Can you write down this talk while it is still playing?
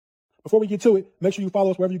Before we get to it, make sure you follow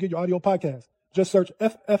us wherever you get your audio podcast. Just search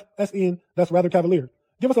FFSN, that's Rather Cavalier.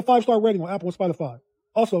 Give us a 5-star rating on Apple and Spotify.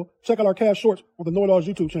 Also, check out our Cavs shorts on the Know It All's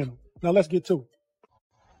YouTube channel. Now let's get to it.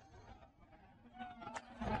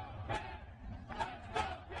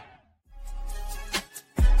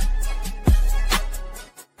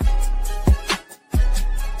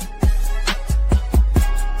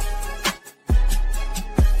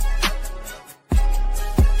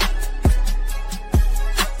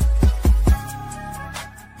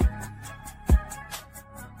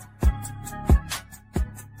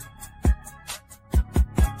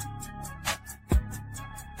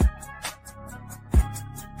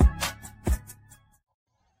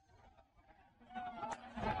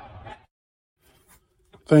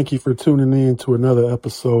 Thank you for tuning in to another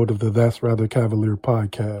episode of the That's Rather Cavalier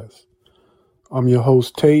podcast. I'm your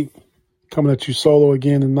host, Tate, coming at you solo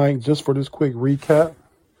again tonight just for this quick recap.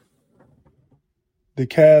 The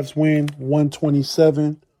Cavs win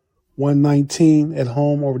 127-119 at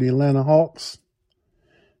home over the Atlanta Hawks.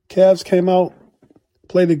 Cavs came out,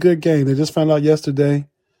 played a good game. They just found out yesterday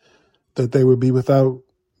that they would be without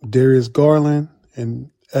Darius Garland and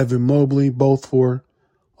Evan Mobley, both for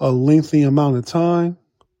a lengthy amount of time.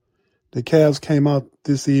 The Cavs came out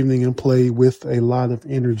this evening and played with a lot of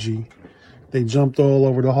energy. They jumped all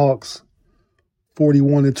over the Hawks,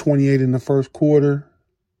 41-28 in the first quarter,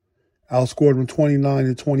 outscored them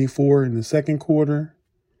 29-24 in the second quarter,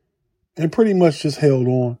 and pretty much just held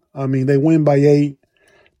on. I mean, they win by 8.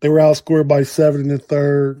 They were outscored by 7 in the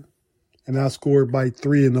third and outscored by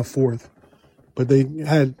 3 in the fourth. But they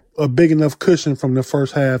had a big enough cushion from the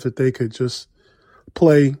first half that they could just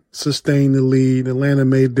play, sustain the lead. Atlanta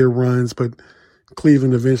made their runs, but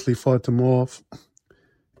Cleveland eventually fought them off.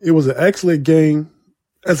 It was an excellent game.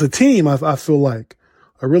 As a team, I feel like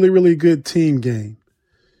a really, really good team game.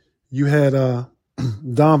 You had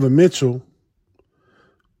Donovan Mitchell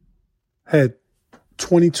had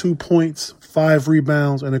 22 points, 5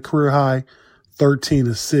 rebounds, and a career-high 13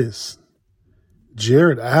 assists.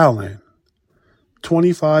 Jarrett Allen,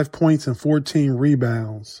 25 points and 14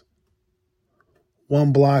 rebounds.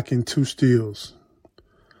 1 block and 2 steals.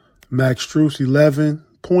 Max Strus, 11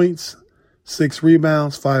 points, 6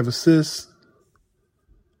 rebounds, 5 assists.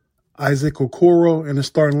 Isaac Okoro in the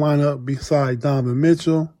starting lineup beside Donovan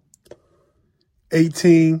Mitchell.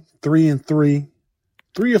 18, 3 and 3.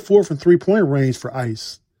 3 or 4 from three-point range for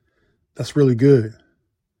Ice. That's really good.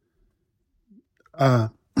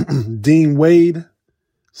 Dean Wade,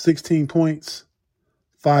 16 points,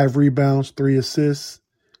 5 rebounds, 3 assists.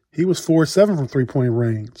 He was 4-7 from three-point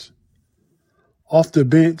range. Off the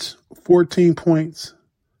bench, 14 points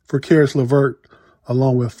for Caris LeVert,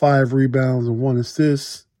 along with 5 rebounds and 1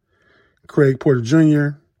 assist. Craig Porter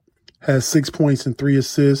Jr. has 6 points and 3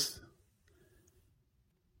 assists.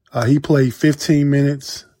 He played 15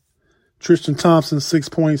 minutes. Tristan Thompson, 6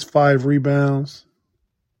 points, 5 rebounds.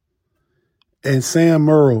 And Sam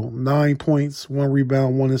Merrill, 9 points, 1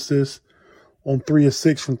 rebound, 1 assist on 3 of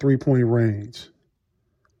 6 from three-point range.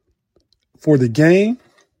 For the game,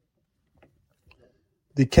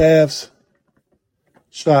 the Cavs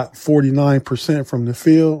shot 49% from the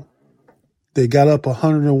field. They got up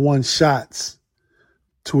 101 shots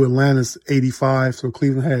to Atlanta's 85, so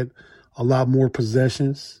Cleveland had a lot more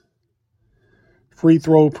possessions. Free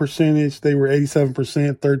throw percentage, they were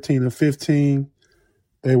 87%, 13 of 15.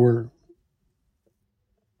 They were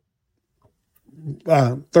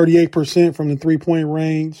 38% from the three-point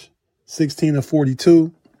range, 16 of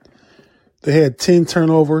 42. They had 10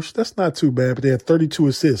 turnovers. That's not too bad, but they had 32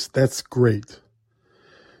 assists. That's great.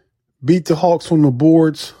 Beat the Hawks on the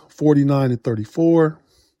boards, 49-34.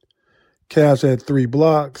 Cavs had 3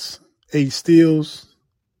 blocks, 8 steals.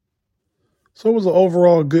 So it was an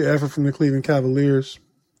overall good effort from the Cleveland Cavaliers.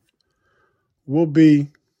 We'll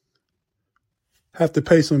have to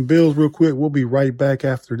pay some bills real quick. We'll be right back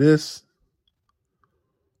after this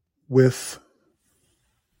with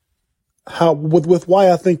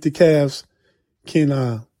why I think the Cavs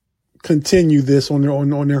can continue this on their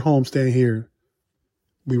homestand here.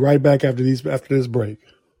 Be right back after this break.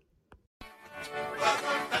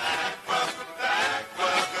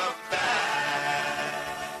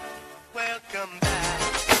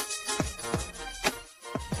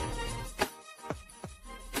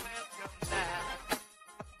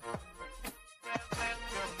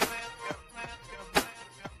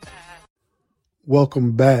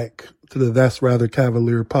 Welcome back to the That's Rather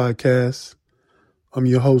Cavalier podcast. I'm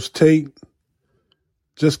your host, Tate.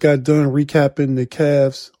 Just got done recapping the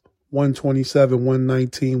Cavs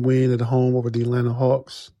 127-119 win at home over the Atlanta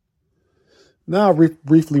Hawks. Now I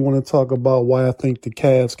briefly want to talk about why I think the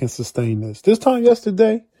Cavs can sustain this. This time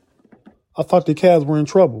yesterday, I thought the Cavs were in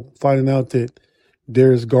trouble, finding out that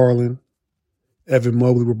Darius Garland, Evan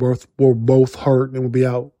Mobley were both hurt and will be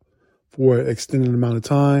out for an extended amount of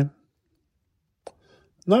time.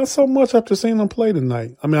 Not so much after seeing them play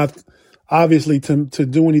tonight. I mean, obviously to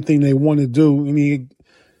do anything they want to do,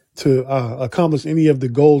 to accomplish any of the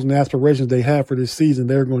goals and aspirations they have for this season,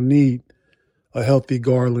 they're going to need a healthy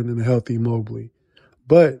Garland and a healthy Mobley.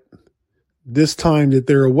 But this time that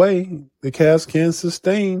they're away, the Cavs can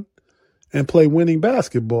sustain and play winning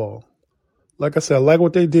basketball. Like I said, I like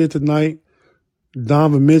what they did tonight.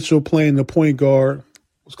 Donovan Mitchell playing the point guard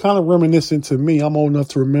was kind of reminiscent to me. I'm old enough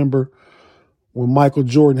to remember when Michael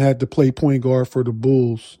Jordan had to play point guard for the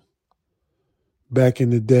Bulls back in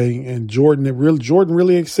the day. And Jordan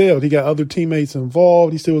really excelled. He got other teammates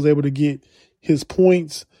involved. He still was able to get his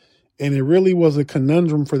points. And it really was a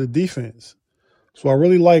conundrum for the defense. So I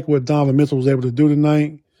really like what Donovan Mitchell was able to do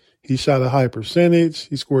tonight. He shot a high percentage.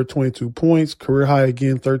 He scored 22 points, career high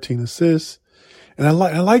again, 13 assists. And I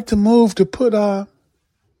like the move to put Isaac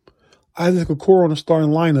Okoro on the starting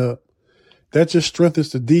lineup. That just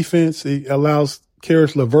strengthens the defense. It allows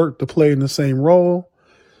Karis LeVert to play in the same role.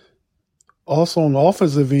 Also on the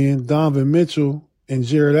offensive end, Donovan Mitchell and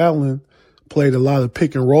Jared Allen played a lot of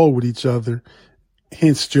pick and roll with each other.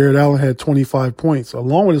 Hence, Jared Allen had 25 points,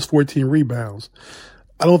 along with his 14 rebounds.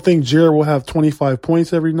 I don't think Jared will have 25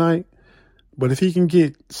 points every night, but if he can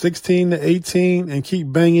get 16 to 18 and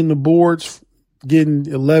keep banging the boards, getting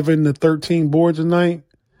 11 to 13 boards a night,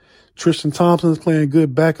 Tristan Thompson's playing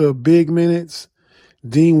good backup big minutes.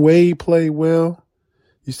 Dean Wade played well.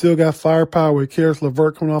 You still got firepower with Karis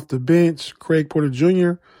LeVert coming off the bench. Craig Porter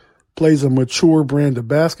Jr. plays a mature brand of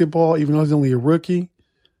basketball, even though he's only a rookie.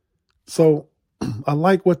 So I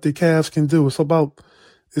like what the Cavs can do.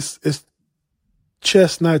 It's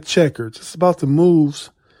chess, not checkers. It's about the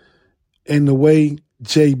moves and the way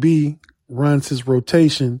JB runs his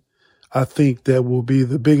rotation. I think that will be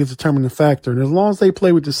the biggest determining factor. And as long as they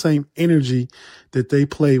play with the same energy that they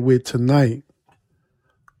play with tonight,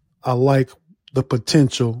 I like the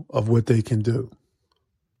potential of what they can do.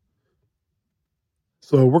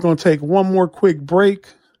 So we're going to take one more quick break,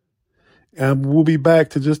 and we'll be back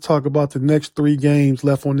to just talk about the next 3 games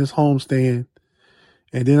left on this homestand.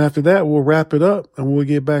 And then after that, we'll wrap it up, and we'll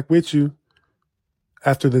get back with you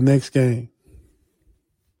after the next game.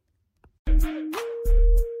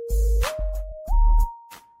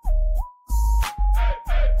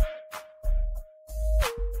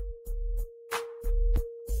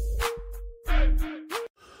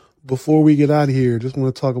 Before we get out of here, just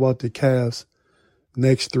want to talk about the Cavs'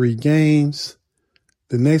 next 3 games.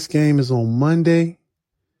 The next game is on Monday,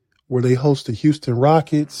 where they host the Houston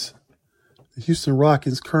Rockets. The Houston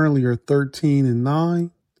Rockets currently are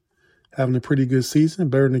 13-9, having a pretty good season,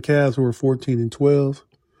 better than the Cavs, who are 14-12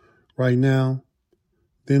 right now.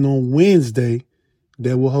 Then on Wednesday,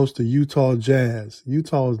 they will host the Utah Jazz.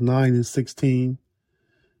 Utah is 9-16.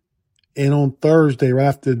 And on Thursday, right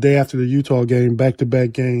after the day after the Utah game,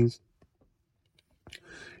 back-to-back games,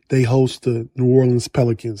 they host the New Orleans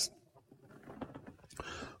Pelicans.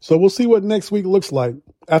 So we'll see what next week looks like.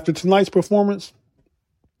 After tonight's performance,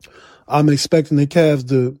 I'm expecting the Cavs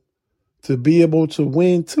to be able to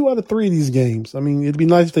win 2 out of 3 of these games. I mean, it'd be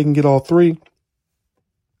nice if they can get all 3.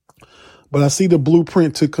 But I see the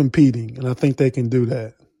blueprint to competing, and I think they can do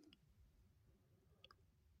that.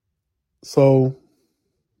 So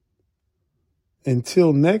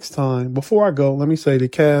until next time, before I go, let me say the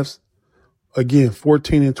Cavs, again,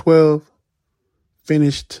 14-12,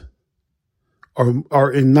 finished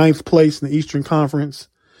are in 9th place in the Eastern Conference.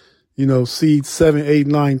 You know, seeds 7, 8,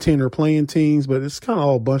 9, 10 are playing teams, but it's kind of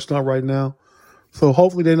all bunched up right now. So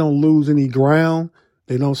hopefully they don't lose any ground.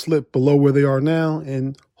 They don't slip below where they are now,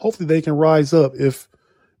 and hopefully they can rise up if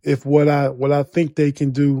what I think they can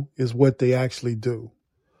do is what they actually do.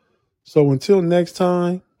 So until next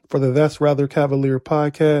time, for the That's Rather Cavalier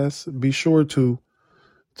podcast, be sure to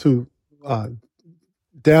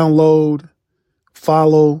download,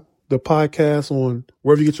 follow the podcast on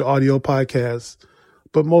wherever you get your audio podcasts,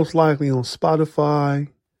 but most likely on Spotify,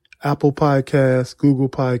 Apple Podcasts, Google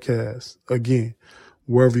Podcasts. Again,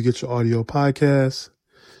 wherever you get your audio podcasts.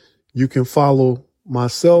 You can follow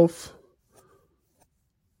myself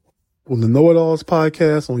on the Know It Alls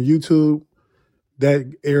podcast on YouTube.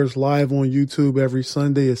 That airs live on YouTube every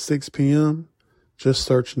Sunday at 6 p.m. Just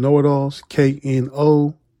search Know It Alls,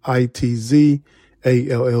 KNOITZALLZ,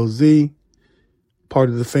 part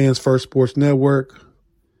of the Fans First Sports Network.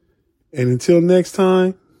 And until next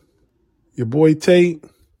time, your boy Tate,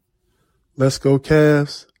 let's go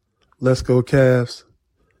Cavs, let's go Cavs,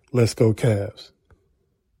 let's go Cavs.